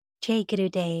Jai Guru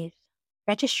Dev.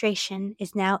 Registration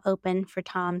is now open for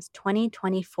Thom's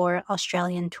 2024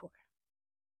 Australian tour.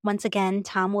 Once again,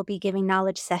 Thom will be giving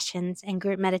knowledge sessions and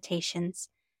group meditations,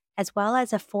 as well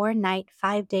as a 4-night,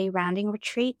 5-day rounding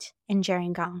retreat in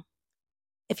Gerringong.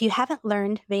 If you haven't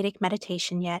learned Vedic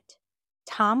meditation yet,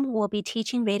 Thom will be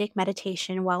teaching Vedic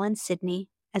meditation while in Sydney,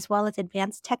 as well as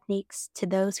advanced techniques to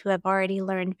those who have already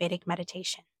learned Vedic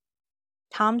meditation.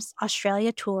 Thom's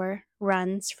Australia tour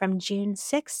runs from June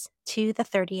 6th to the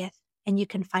 30th, and you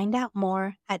can find out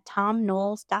more at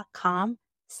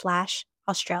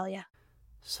thomknoles.com/Australia.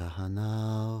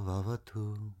 Sahana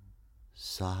vavatu,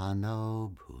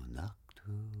 sahano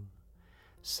bhunaktu,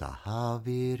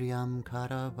 sahaviryam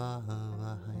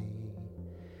karavavahai,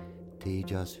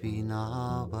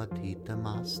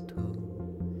 tejasvinavaditamastu,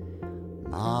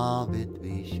 ma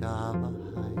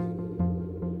vidvishavahai.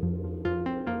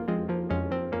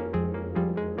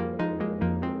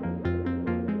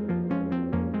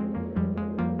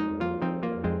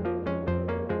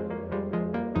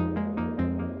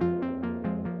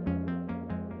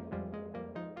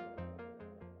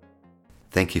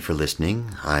 Thank you for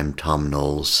listening. I'm Thom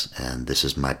Knoles, and this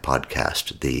is my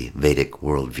podcast, The Vedic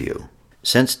Worldview.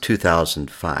 Since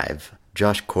 2005,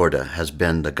 Josh Korda has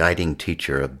been the guiding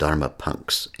teacher of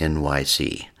Dharmapunx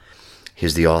NYC.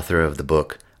 He's the author of the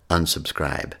book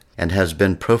Unsubscribe, and has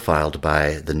been profiled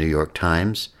by the New York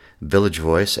Times, Village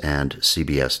Voice, and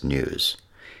CBS News.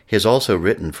 He has also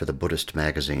written for the Buddhist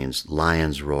magazines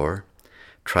Lion's Roar,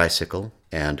 Tricycle,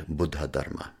 and Buddha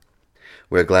Dharma.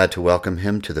 We're glad to welcome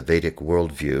him to the Vedic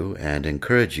Worldview and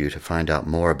encourage you to find out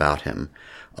more about him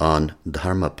on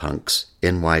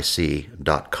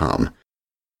Dharmapunxnyc.com.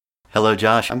 Hello,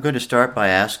 Josh. I'm going to start by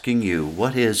asking you,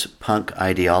 what is punk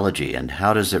ideology and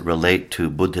how does it relate to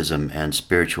Buddhism and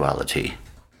spirituality?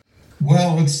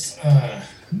 Well, it's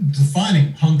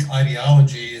defining punk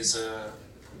ideology is a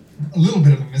little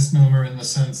bit of a misnomer in the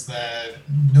sense that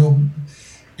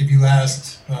if you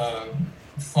asked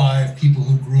 5 people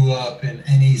who grew up in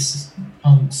any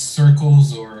punk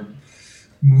circles or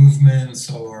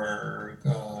movements or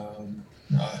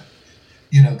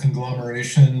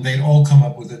conglomeration, they'd all come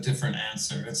up with a different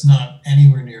answer. It's not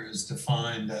anywhere near as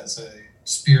defined as a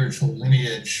spiritual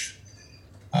lineage.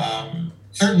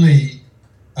 Certainly,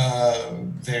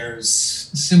 there's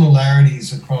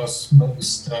similarities across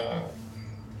most, I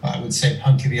would say,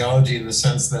 punk ideology in the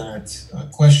sense that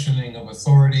questioning of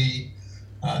authority,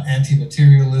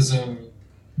 anti-materialism,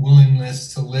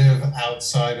 willingness to live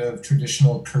outside of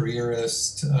traditional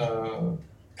careerist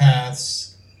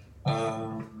paths.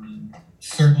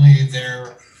 Certainly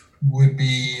there would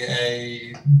be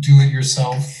a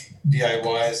do-it-yourself,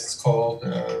 DIY as it's called,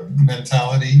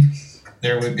 mentality.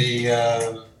 There would be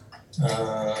a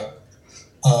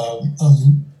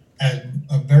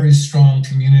very strong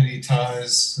community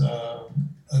ties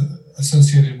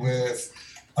associated with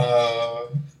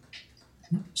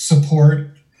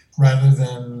support rather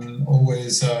than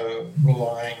always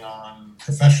relying on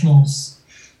professionals.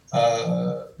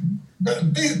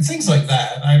 Things like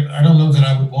that. I don't know that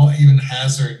I would even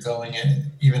hazard going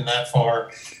even that far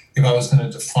if I was going to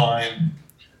define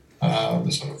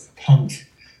the sort of punk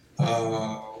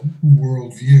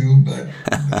worldview, but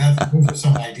those are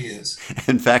some ideas.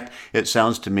 In fact, it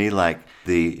sounds to me like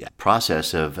the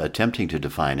process of attempting to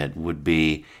define it would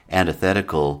be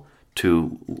antithetical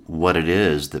to what it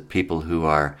is that people who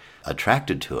are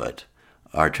attracted to it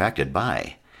are attracted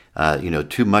by.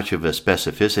 Too much of a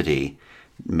specificity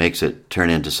makes it turn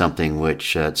into something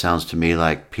which it sounds to me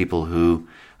like people who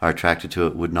are attracted to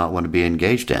it would not want to be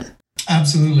engaged in.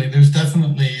 Absolutely. There's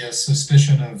definitely a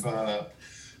suspicion of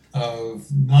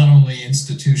not only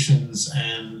institutions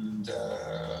and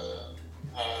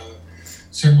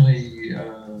certainly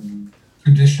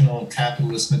traditional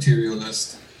capitalist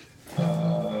materialist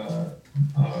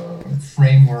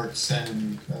frameworks,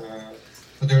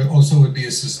 but there also would be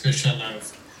a suspicion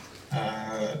of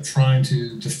trying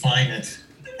to define it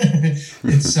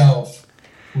itself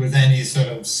with any sort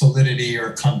of solidity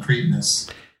or concreteness.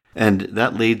 And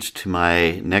that leads to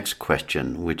my next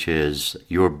question, which is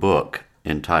your book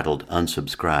entitled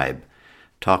Unsubscribe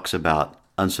talks about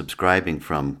unsubscribing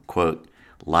from, quote,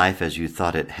 life as you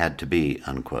thought it had to be,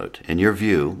 unquote. In your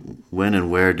view, when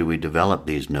and where do we develop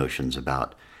these notions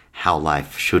about how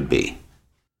life should be?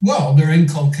 Well, they're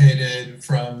inculcated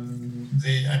from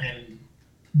the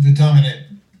dominant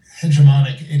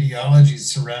hegemonic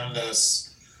ideologies surround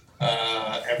us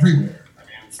everywhere.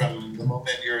 From the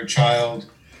moment you're a child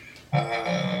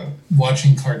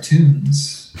watching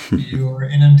cartoons, you're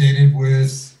inundated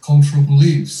with cultural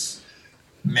beliefs.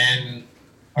 Men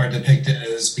are depicted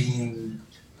as being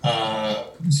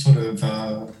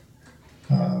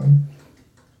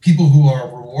people who are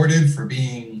rewarded for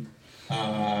being,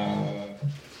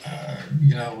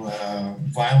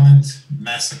 violent,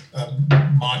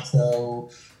 macho,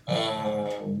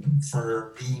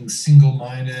 for being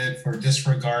single-minded, for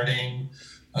disregarding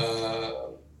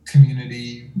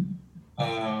community,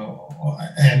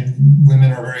 and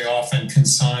women are very often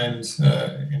consigned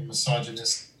in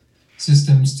misogynist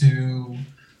systems to,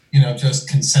 just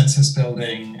consensus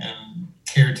building and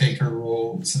caretaker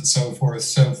roles and so forth.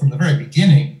 So from the very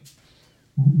beginning,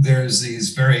 there's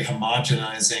these very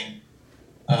homogenizing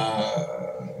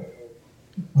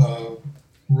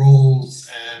roles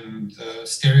and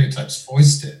stereotypes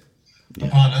foisted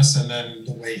upon us. And then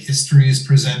the way history is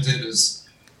presented is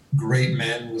great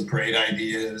men with great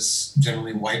ideas,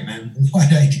 generally white men with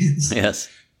white ideas. Yes.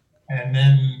 And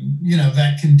then,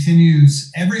 that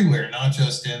continues everywhere, not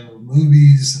just in the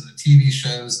movies and the TV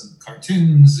shows and the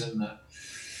cartoons, and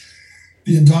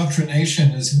the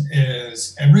indoctrination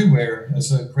is everywhere.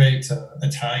 As a great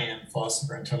Italian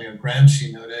philosopher, Antonio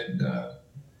Gramsci, noted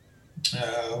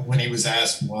when he was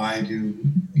asked, why do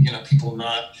people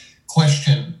not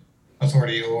question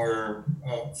authority or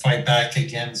fight back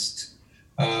against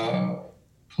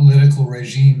political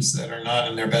regimes that are not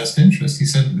in their best interest? He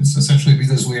said it's essentially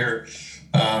because we're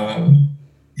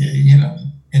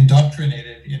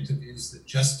indoctrinated into views that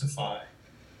justify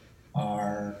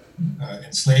our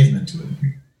enslavement to a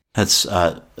degree. That's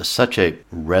such a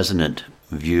resonant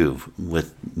view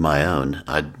with my own.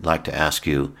 I'd like to ask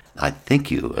you, I think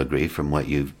you agree from what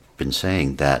you've been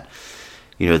saying, that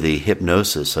the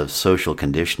hypnosis of social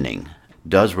conditioning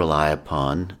does rely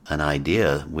upon an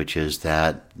idea, which is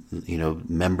that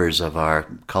members of our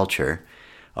culture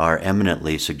are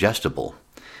eminently suggestible.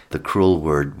 The cruel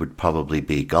word would probably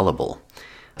be gullible.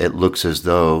 It looks as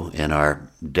though in our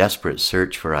desperate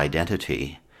search for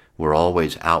identity, we're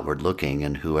always outward looking,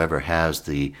 and whoever has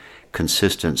the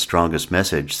consistent, strongest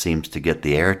message seems to get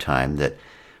the airtime that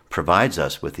provides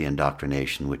us with the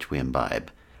indoctrination which we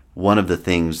imbibe. One of the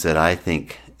things that I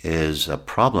think is a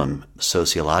problem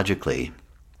sociologically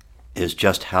is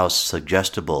just how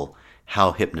suggestible,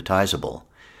 how hypnotizable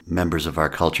members of our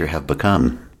culture have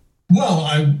become. Well,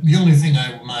 the only thing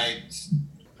I might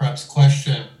perhaps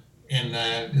question in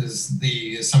that is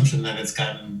the assumption that it's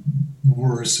gotten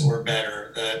worse or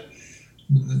better. That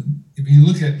if you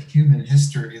look at human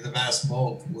history, the vast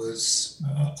bulk was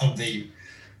of the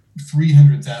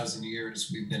 300,000 years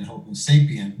we've been Homo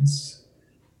sapiens.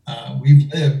 We've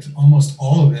lived almost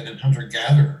all of it in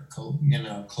hunter-gatherer,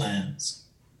 clans.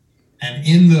 And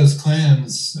in those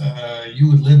clans, you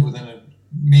would live within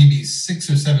maybe 6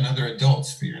 or 7 other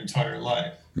adults for your entire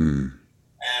life. Mm.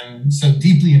 And so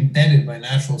deeply embedded by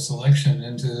natural selection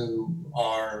into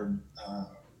our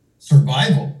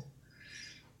survival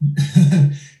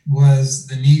was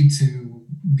the need to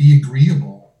be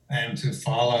agreeable and to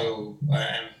follow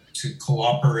and to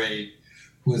cooperate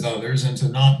with others and to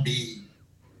not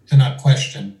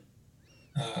question.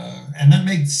 And that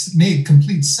made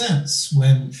complete sense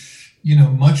when,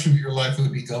 much of your life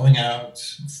would be going out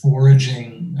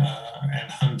foraging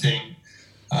and hunting,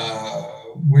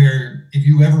 where if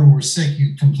you ever were sick,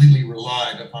 you completely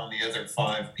relied upon the other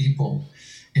 5 people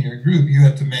in your group. You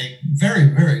had to make very,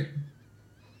 very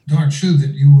darn sure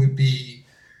that you would be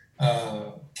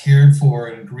cared for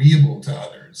and agreeable to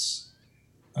others.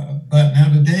 But now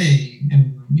today,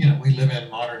 we live in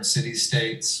modern city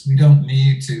states. We don't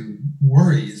need to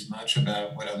worry as much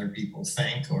about what other people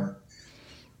think or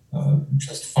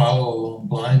just follow along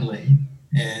blindly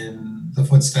in the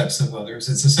footsteps of others.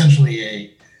 It's essentially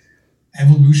a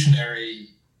evolutionary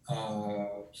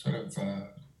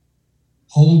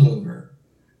holdover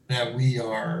that we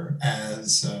are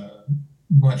as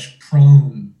much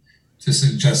prone to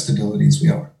suggestibility as we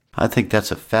are. I think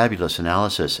that's a fabulous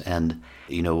analysis. And,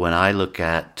 when I look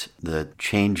at the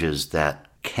changes that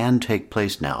can take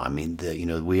place now, I mean,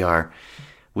 we are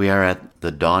at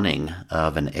the dawning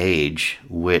of an age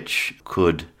which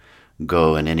could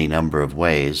go in any number of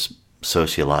ways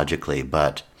sociologically,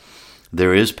 but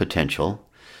there is potential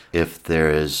if there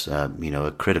is,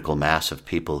 a critical mass of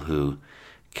people who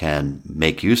can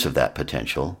make use of that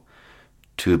potential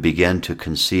to begin to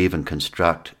conceive and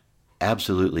construct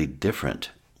absolutely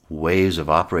different ways of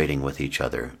operating with each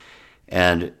other.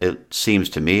 And it seems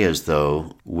to me as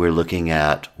though we're looking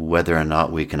at whether or not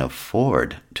we can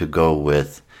afford to go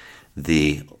with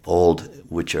the old,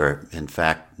 which are in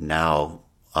fact now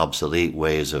obsolete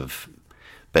ways of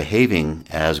behaving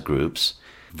as groups,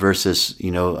 versus,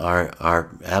 our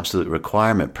absolute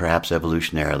requirement, perhaps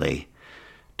evolutionarily,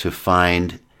 to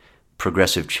find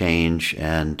progressive change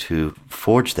and to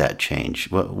forge that change.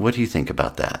 What do you think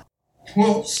about that?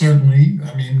 Well, certainly.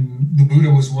 I mean, the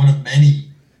Buddha was one of many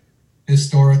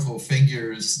historical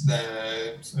figures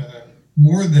that,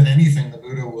 more than anything, the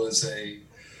Buddha was a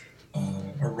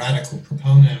radical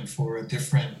proponent for a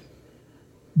different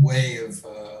way of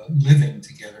living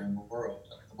together in the world.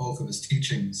 I mean, the bulk of his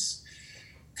teachings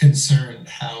concerned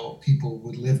how people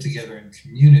would live together in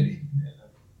community, in a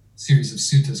series of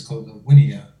suttas called the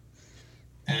Vinaya.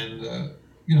 And,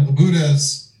 the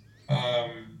Buddha's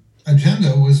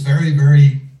agenda was very,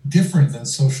 very different than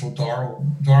social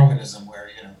Darwinism, where,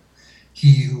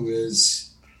 he who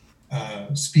is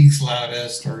speaks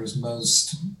loudest or is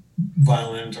most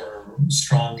violent or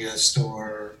strongest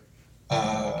or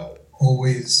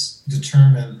always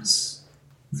determines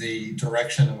the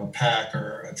direction of a pack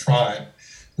or a tribe.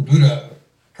 The Buddha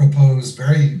proposed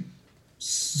very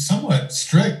somewhat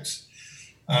strict,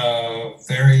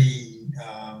 very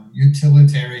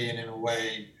utilitarian in a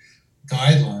way,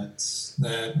 guidelines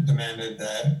that demanded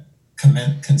that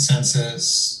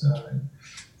consensus,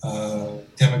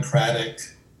 democratic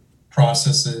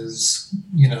processes,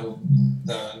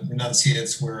 the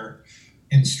renunciates were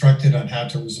instructed on how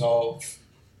to resolve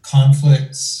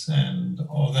conflicts and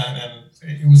all that.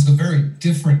 And it was a very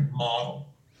different model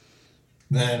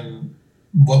than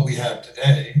what we have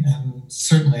today. And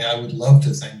certainly I would love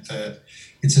to think that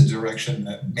it's a direction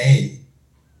that may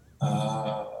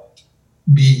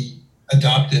be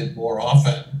adopted more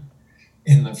often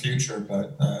in the future,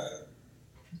 but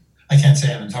I can't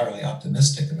say I'm entirely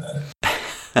optimistic about it.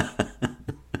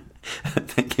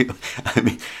 Thank you. I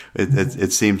mean,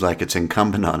 it seems like it's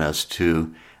incumbent on us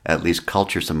to at least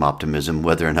culture some optimism.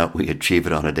 Whether or not we achieve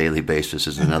it on a daily basis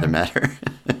is another matter.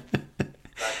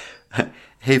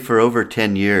 Hey, for over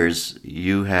 10 years,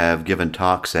 you have given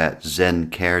talks at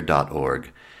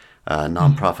zencare.org, a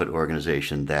nonprofit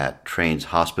organization that trains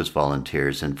hospice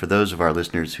volunteers. And for those of our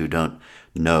listeners who don't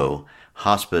know,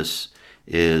 hospice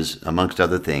is, amongst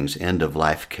other things,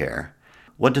 end-of-life care.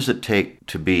 What does it take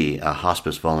to be a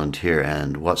hospice volunteer,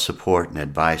 and what support and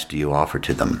advice do you offer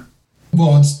to them?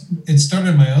 Well, it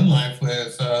started my own life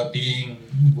with being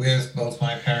with both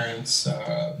my parents.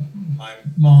 My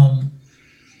mom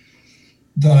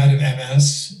died of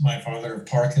MS, my father of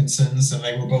Parkinson's, and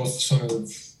they were both sort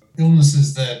of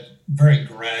illnesses that very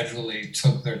gradually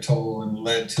took their toll and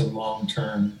led to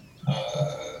long-term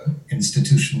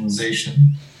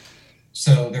institutionalization.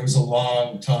 So there was a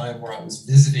long time where I was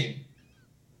visiting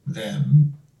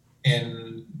them,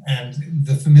 and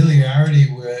the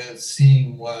familiarity with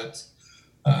seeing what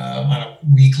on a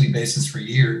weekly basis for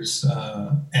years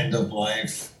end of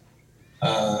life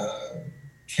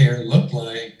care looked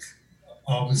like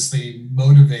obviously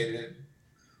motivated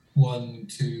one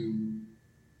to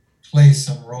play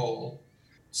some role.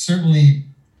 Certainly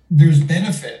there's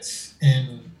benefits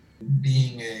in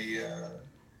being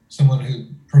someone who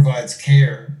provides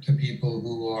care to people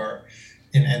who are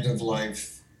in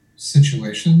end-of-life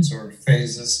situations or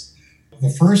phases. The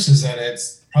first is that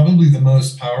it's probably the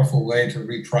most powerful way to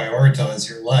reprioritize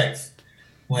your life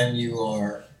when you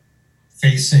are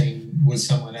facing with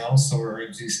someone else or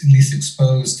at least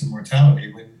exposed to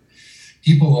mortality. When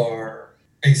people are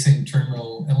facing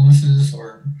terminal illnesses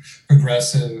or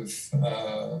progressive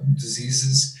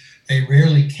diseases, they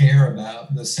rarely care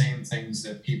about the same things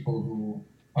that people who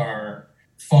are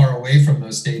far away from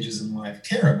those stages in life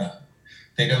care about.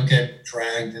 They don't get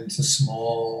dragged into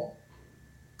small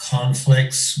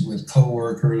conflicts with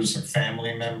coworkers or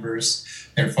family members.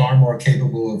 They're far more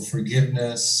capable of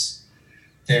forgiveness.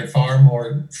 They're far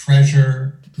more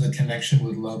treasure the connection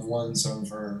with loved ones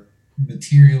over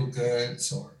material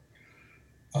goods or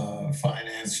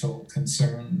financial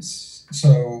concerns.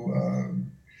 So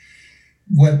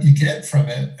what you get from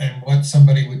it and what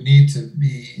somebody would need to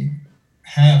be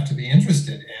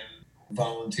interested in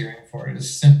volunteering for it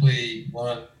is simply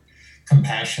one,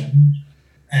 compassion,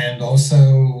 and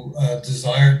also a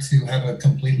desire to have a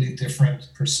completely different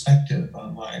perspective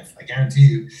on life. I guarantee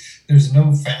you, there's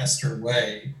no faster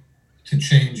way to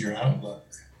change your outlook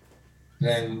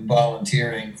than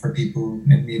volunteering for people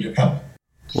in need of help.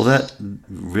 Well, that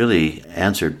really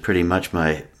answered pretty much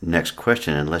my next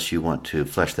question, unless you want to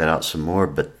flesh that out some more.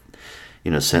 But,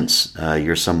 since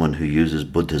you're someone who uses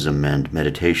Buddhism and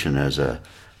meditation as a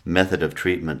method of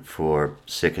treatment for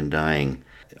sick and dying,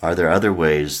 are there other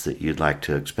ways that you'd like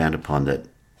to expand upon that,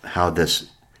 how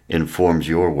this informs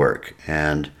your work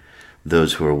and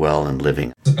those who are well and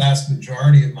living? The vast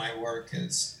majority of my work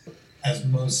is, as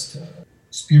most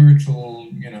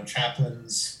spiritual,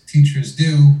 chaplains, teachers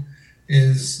do,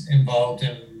 is involved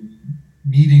in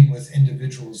meeting with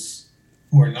individuals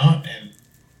who are not in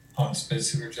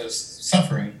hospice, who are just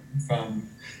suffering from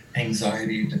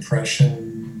anxiety,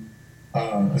 depression,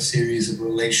 a series of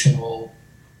relational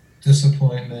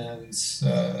disappointments,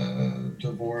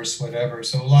 divorce, whatever.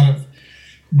 So a lot of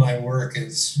my work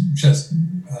is just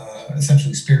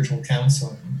essentially spiritual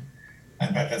counseling.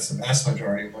 In fact, that's the vast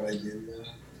majority of what I do.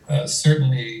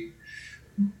 Certainly,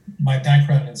 my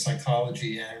background in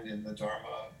psychology and in the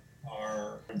Dharma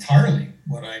are entirely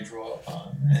what I draw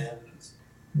upon. And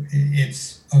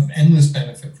it's of endless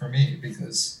benefit for me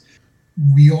because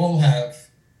we all have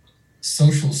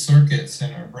social circuits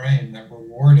in our brain that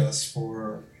reward us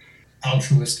for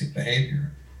altruistic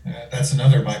behavior. That's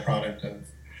another byproduct of,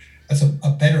 that's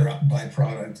a better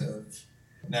byproduct of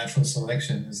natural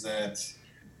selection, is that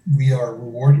we are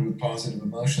rewarded with positive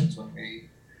emotions when we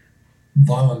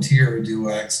volunteer or do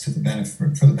acts for the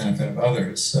benefit of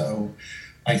others. So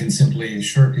I can simply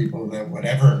assure people that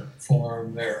whatever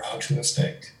form their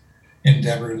altruistic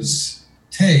endeavors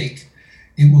take,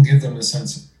 it will give them a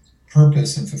sense of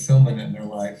purpose and fulfillment in their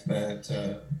life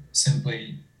that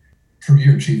simply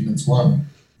career achievements won't.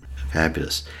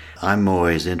 Fabulous. I'm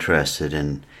always interested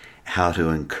in how to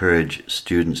encourage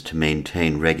students to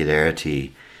maintain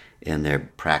regularity in their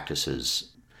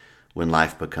practices when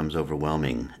life becomes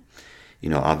overwhelming. You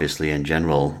know, obviously in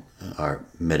general, our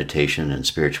meditation and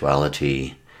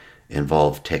spirituality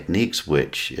involve techniques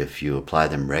which, if you apply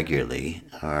them regularly,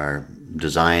 are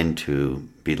designed to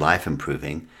be life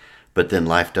improving, but then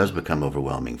life does become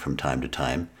overwhelming from time to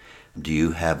time. Do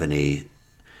you have any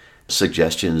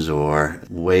suggestions or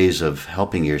ways of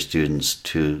helping your students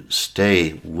to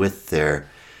stay with their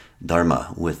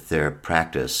dharma, with their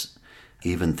practice,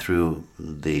 even through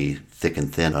the thick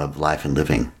and thin of life and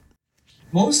living?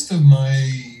 Most of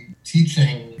my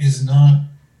teaching is not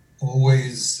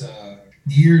always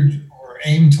geared or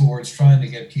aimed towards trying to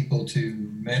get people to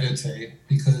meditate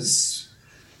because,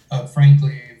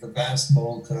 frankly, the vast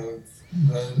bulk of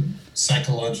the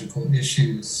psychological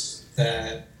issues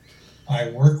that I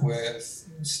work with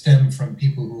stem from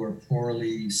people who are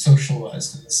poorly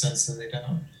socialized in the sense that they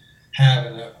don't have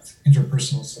enough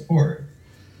interpersonal support.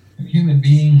 And human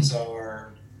beings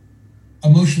are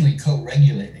emotionally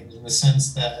co-regulating in the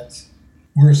sense that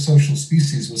we're a social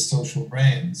species with social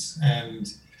brains,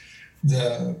 and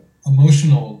the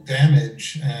emotional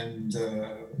damage and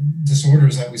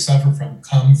disorders that we suffer from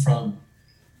come from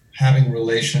having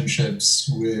relationships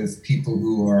with people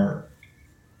who are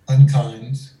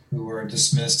unkind, who are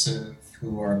dismissive,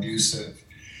 who are abusive.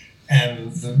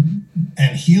 And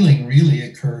healing really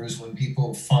occurs when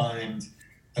people find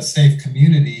a safe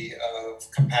community of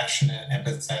compassionate,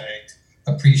 empathetic,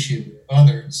 appreciative of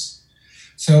others.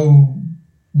 So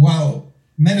while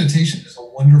meditation is a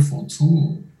wonderful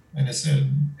tool, and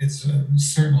it's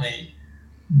certainly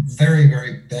very,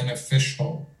 very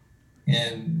beneficial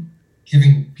in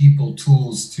giving people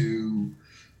tools to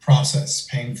process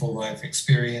painful life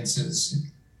experiences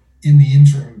in the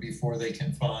interim before they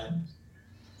can find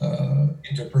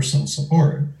interpersonal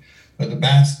support. But the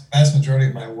vast majority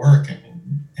of my work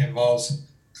involves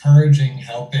encouraging,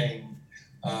 helping,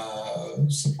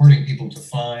 supporting people to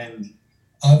find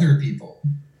other people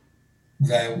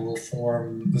that will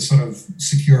form the sort of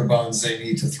secure bonds they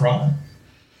need to thrive.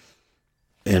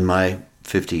 In my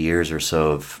 50 years or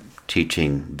so of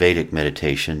teaching Vedic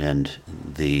meditation and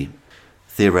the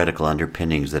theoretical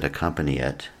underpinnings that accompany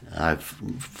it, I've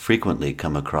frequently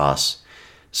come across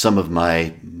some of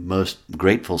my most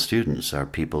grateful students are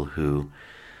people who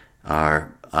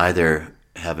are either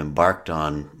have embarked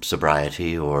on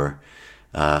sobriety or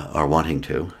are wanting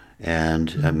to,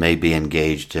 and may be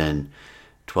engaged in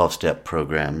 12-step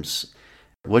programs.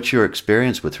 What's your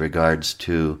experience with regards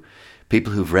to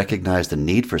people who've recognized the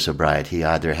need for sobriety,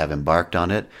 either have embarked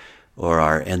on it or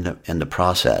are in the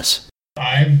process?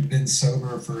 I've been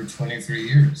sober for 23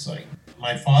 years. Like,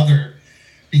 my father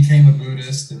became a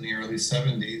Buddhist in the early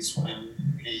 70s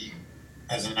when he,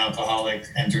 as an alcoholic,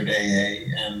 entered AA,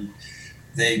 and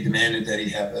they demanded that he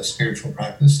have a spiritual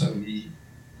practice. So he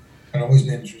had always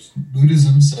been interested in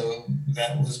Buddhism, so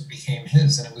that became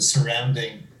his, and it was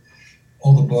surrounding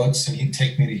all the books, and he'd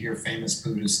take me to hear famous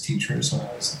Buddhist teachers when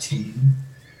I was a teen.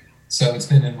 So it's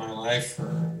been in my life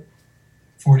for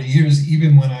 40 years,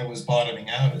 even when I was bottoming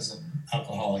out as an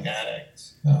alcoholic addict.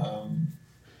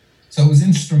 So it was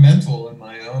instrumental in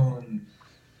my own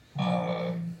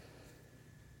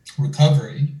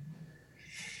recovery,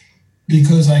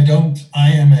 because I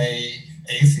am a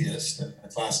atheist in the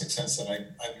classic sense that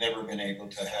I've never been able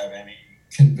to have any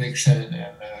conviction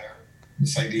and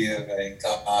this idea of a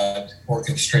God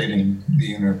orchestrating the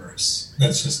universe.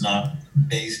 That's just not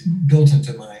built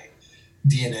into my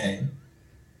DNA.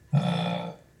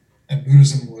 And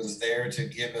Buddhism was there to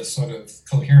give a sort of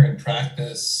coherent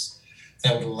practice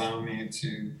that would allow me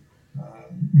to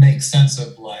make sense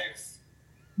of life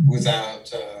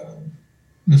without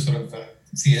the sort of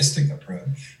theistic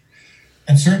approach.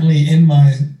 And certainly in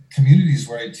my communities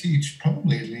where I teach,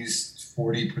 probably at least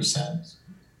 40%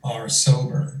 are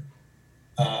sober,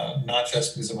 not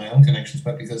just because of my own connections,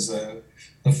 but because the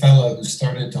fellow who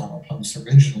started Dharmapunx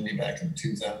originally back in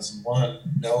 2001,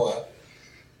 Noah,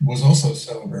 was also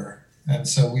sober. And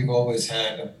so we've always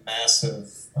had a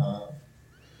massive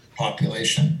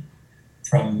population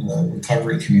from the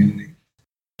recovery community.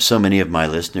 So many of my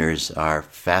listeners are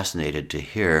fascinated to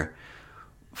hear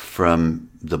from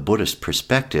the Buddhist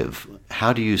perspective.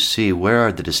 How do you see, where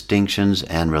are the distinctions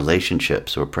and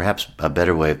relationships? Or perhaps a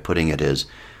better way of putting it is,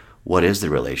 what is the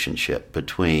relationship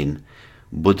between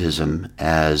Buddhism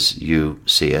as you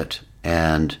see it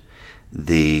and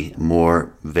the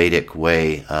more Vedic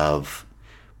way of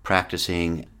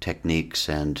practicing techniques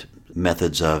and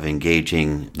methods of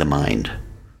engaging the mind?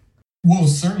 Well,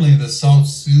 certainly the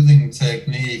self-soothing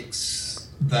techniques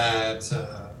that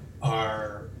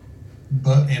are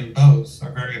in both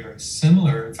are very, very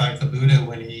similar. In fact, the Buddha,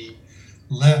 when he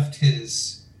left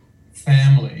his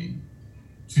family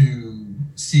to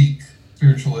seek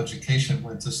spiritual education,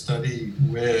 went to study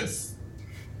with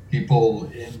people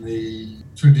in the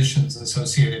traditions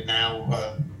associated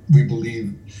now, we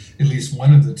believe, at least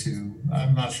one of the two.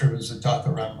 I'm not sure if it was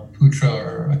Dharmapunx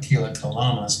or Akila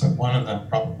Kalamas, but one of them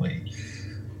probably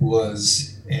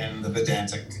was in the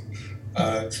Vedantic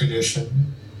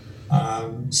tradition.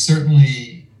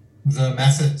 Certainly the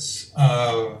methods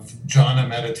of jhana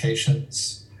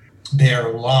meditations bear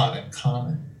a lot in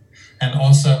common, and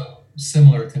also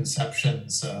similar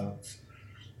conceptions of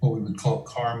what we would call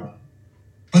karma.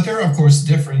 But there are, of course,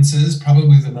 differences.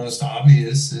 Probably the most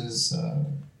obvious is,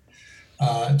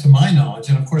 to my knowledge,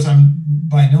 and of course I'm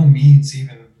by no means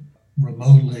even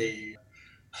remotely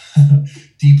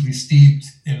deeply steeped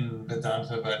in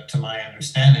Vedanta, but to my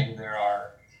understanding there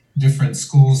are different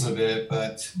schools of it,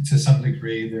 but to some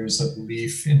degree there's a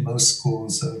belief in most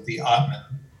schools of the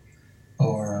Atman,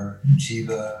 or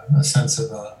Jiva, a sense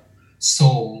of a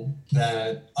soul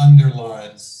that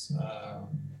underlies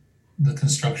the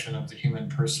construction of the human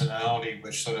personality,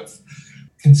 which sort of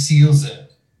conceals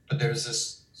it. But there's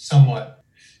this somewhat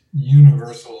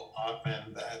universal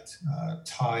Atman that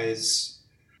ties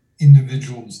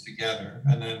individuals together.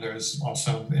 And then there's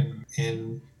also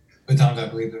in Vedanta, I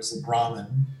believe there's the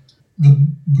Brahman. The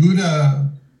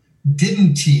Buddha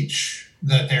didn't teach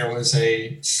that there was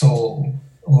a soul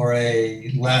or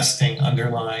a lasting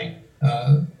underlying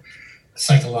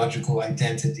psychological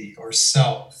identity or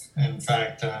self. In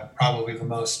fact, probably the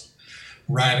most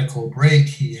radical break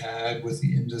he had with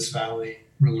the Indus Valley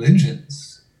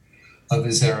religions of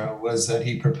his era was that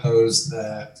he proposed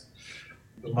that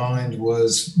the mind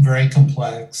was very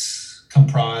complex,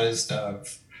 comprised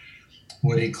of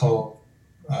what he called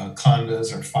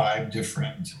khandhas, or 5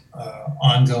 different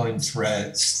ongoing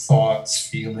threads: thoughts,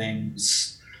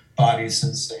 feelings, body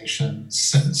sensations,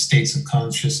 states of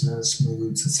consciousness,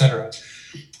 moods, etc.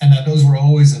 And that those were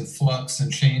always in flux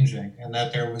and changing, and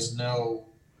that there was no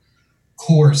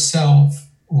core self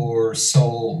or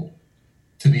soul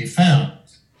to be found.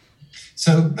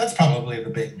 So that's probably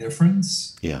the big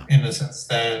difference, in the sense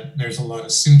that there's a lot of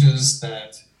suttas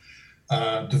that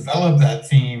develop that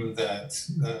theme, that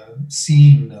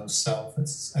seeing no self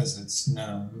as it's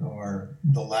known, or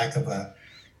the lack of a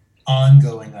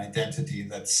ongoing identity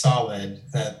that's solid,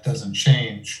 that doesn't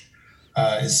change,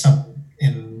 is something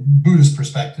in Buddhist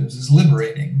perspectives is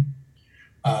liberating.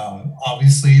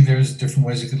 Obviously, there's different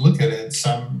ways you could look at it.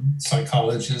 Some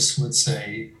psychologists would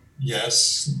say,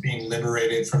 yes, being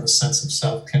liberated from a sense of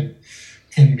self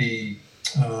can be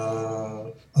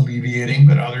alleviating,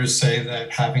 but others say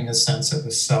that having a sense of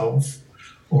a self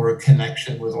or a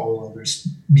connection with all other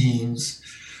beings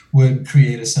would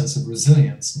create a sense of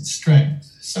resilience and strength.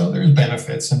 So there's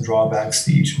benefits and drawbacks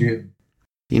to each view.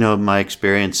 You know, my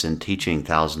experience in teaching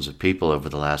thousands of people over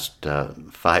the last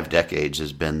 5 decades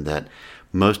has been that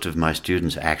most of my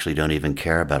students actually don't even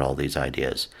care about all these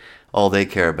ideas. All they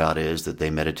care about is that they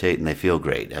meditate and they feel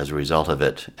great as a result of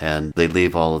it. And they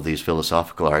leave all of these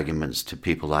philosophical arguments to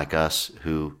people like us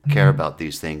who care about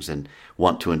these things and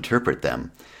want to interpret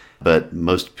them. But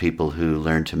most people who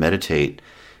learn to meditate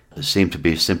seem to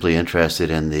be simply interested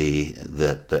in the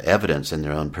evidence in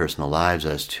their own personal lives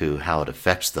as to how it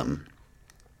affects them.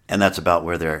 And that's about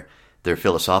where their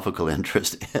philosophical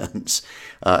interest ends.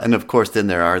 And of course, then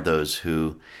there are those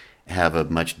who have a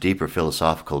much deeper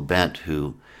philosophical bent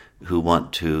who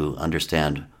want to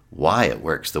understand why it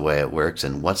works the way it works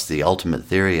and what's the ultimate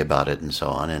theory about it and so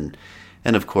on.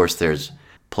 And of course, there's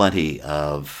plenty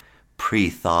of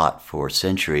pre-thought for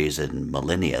centuries and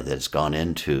millennia that's gone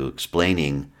into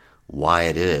explaining why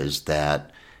it is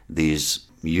that these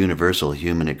universal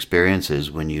human experiences,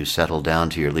 when you settle down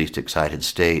to your least excited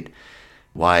state,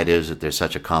 why it is that there's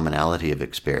such a commonality of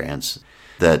experience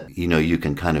that, you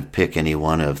can kind of pick any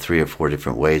one of 3 or 4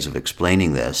 different ways of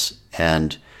explaining this.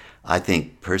 And I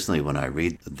think personally, when I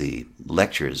read the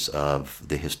lectures of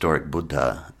the historic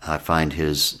Buddha, I find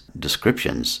his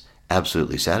descriptions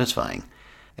absolutely satisfying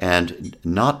and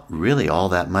not really all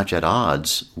that much at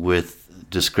odds with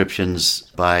descriptions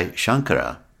by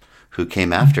Shankara, who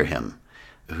came after him,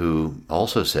 who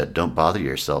also said, don't bother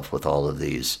yourself with all of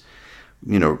these.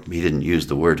 He didn't use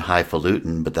the word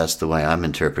highfalutin, but that's the way I'm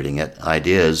interpreting it.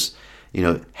 Ideas,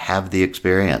 have the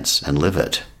experience and live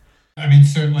it. I mean,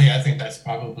 certainly I think that's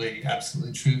probably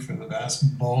absolutely true for the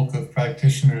vast bulk of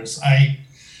practitioners. I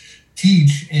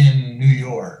teach in New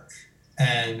York,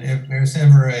 and if there's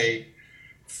ever a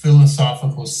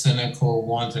philosophical, cynical,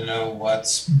 want to know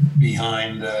what's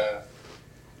behind the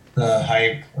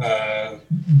hype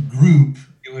group,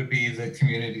 it would be the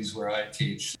communities where I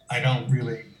teach. I don't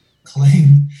really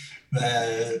claim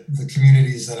that the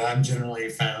communities that I'm generally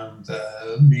found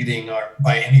leading are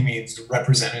by any means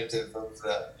representative of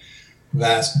the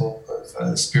vast bulk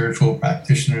of spiritual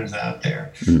practitioners out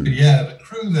there. But yeah, the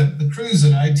crews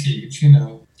that I teach,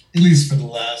 at least for the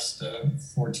last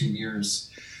 14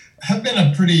 years, have been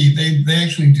they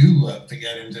actually do love to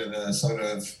get into the sort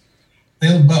of, they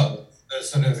love both, the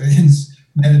sort of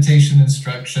meditation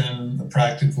instruction, the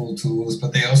practical tools,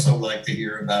 but they also like to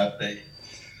hear about the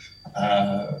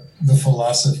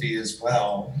philosophy as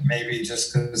well, maybe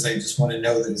just because they just want to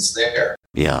know that it's there.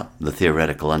 Yeah, the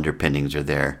theoretical underpinnings are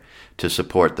there to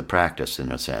support the practice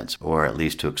in a sense, or at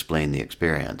least to explain the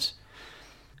experience.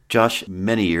 Josh,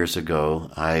 many years ago,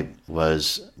 I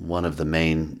was one of the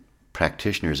main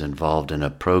practitioners involved in a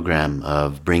program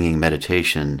of bringing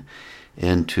meditation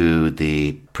into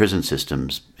the prison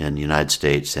systems in the United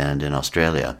States and in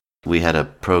Australia. We had a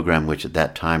program which at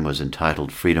that time was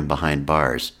entitled Freedom Behind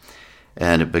Bars,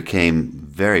 and it became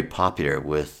very popular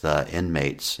with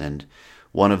inmates. And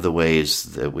one of the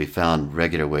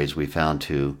regular ways we found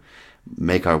to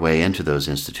make our way into those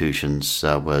institutions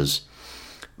was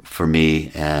for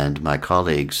me and my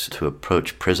colleagues to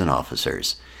approach prison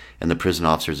officers and the prison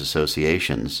officers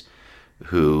associations,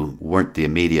 who weren't the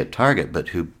immediate target, but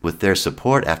who, with their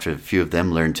support, after a few of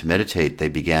them learned to meditate, they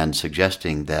began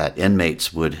suggesting that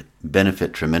inmates would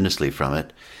benefit tremendously from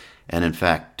it. And in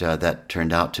fact, that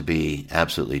turned out to be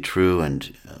absolutely true,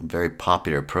 and a very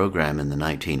popular program in the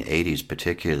 1980s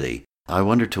particularly. I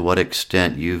wonder to what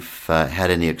extent you've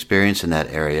had any experience in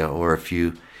that area, or if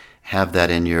you have that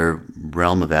in your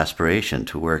realm of aspiration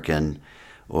to work in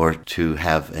or to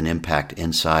have an impact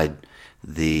inside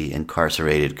the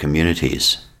incarcerated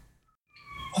communities.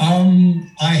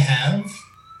 I have.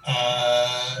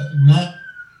 Not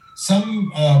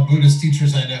some Buddhist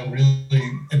teachers I know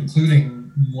really,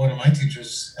 including one of my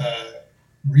teachers,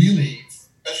 really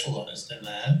specialized in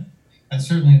that. And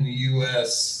certainly in the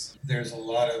U.S., there's a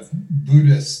lot of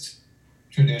Buddhist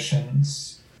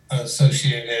traditions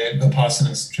associated,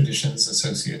 Vipassanist traditions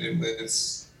associated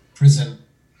with prison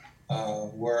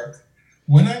work.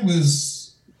 When I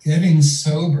was getting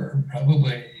sober,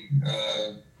 probably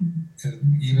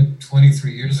even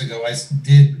 23 years ago, I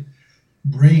did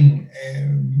bring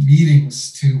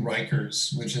meetings to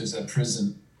Rikers, which is a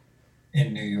prison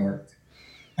in New York.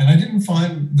 And I didn't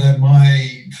find that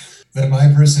my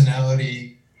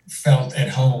personality felt at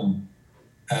home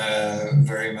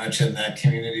very much in that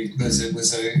community, because it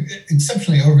was a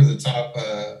exceptionally over-the-top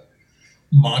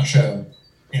macho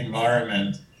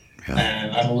environment. Yeah.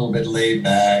 And I'm a little bit laid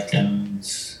back and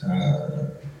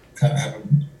kind of have a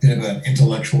bit of an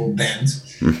intellectual bent.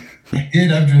 I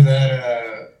did, after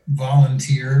that,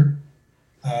 volunteer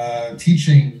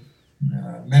teaching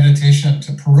meditation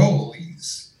to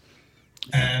parolees.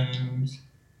 And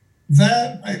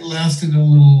that I lasted a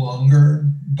little longer,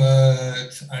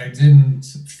 but I didn't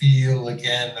feel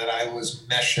again that I was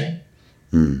meshing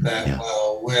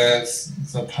well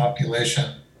with the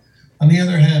population. On the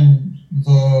other hand,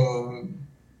 the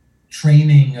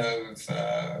training of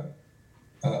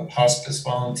hospice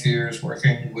volunteers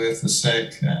working with the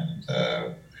sick, and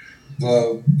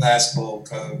the vast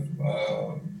bulk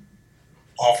of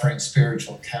offering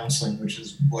spiritual counseling, which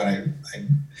is what I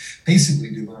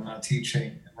basically do when I'm not teaching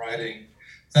and writing,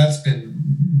 that's been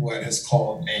what has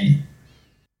called me.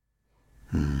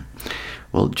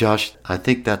 Well, Josh, I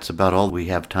think that's about all we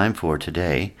have time for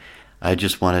today. I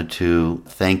just wanted to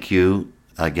thank you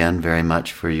again very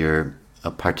much for your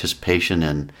participation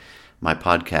in my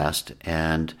podcast,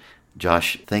 and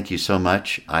Josh, thank you so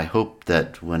much. I hope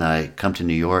that when I come to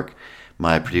New York,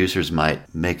 my producers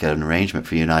might make an arrangement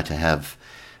for you and I to have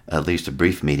at least a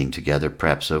brief meeting together,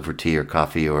 perhaps over tea or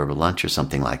coffee or lunch or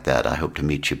something like that. I hope to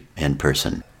meet you in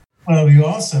person. Well, that'll be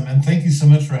awesome. And thank you so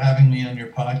much for having me on your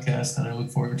podcast, and I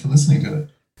look forward to listening to it.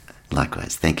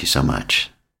 Likewise. Thank you so much.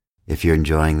 If you're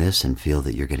enjoying this and feel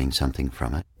that you're getting something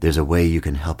from it, there's a way you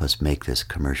can help us make this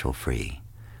commercial free.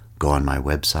 Go on my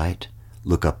website,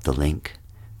 look up the link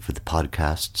for the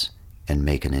podcasts, and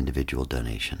make an individual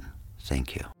donation.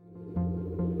 Thank you.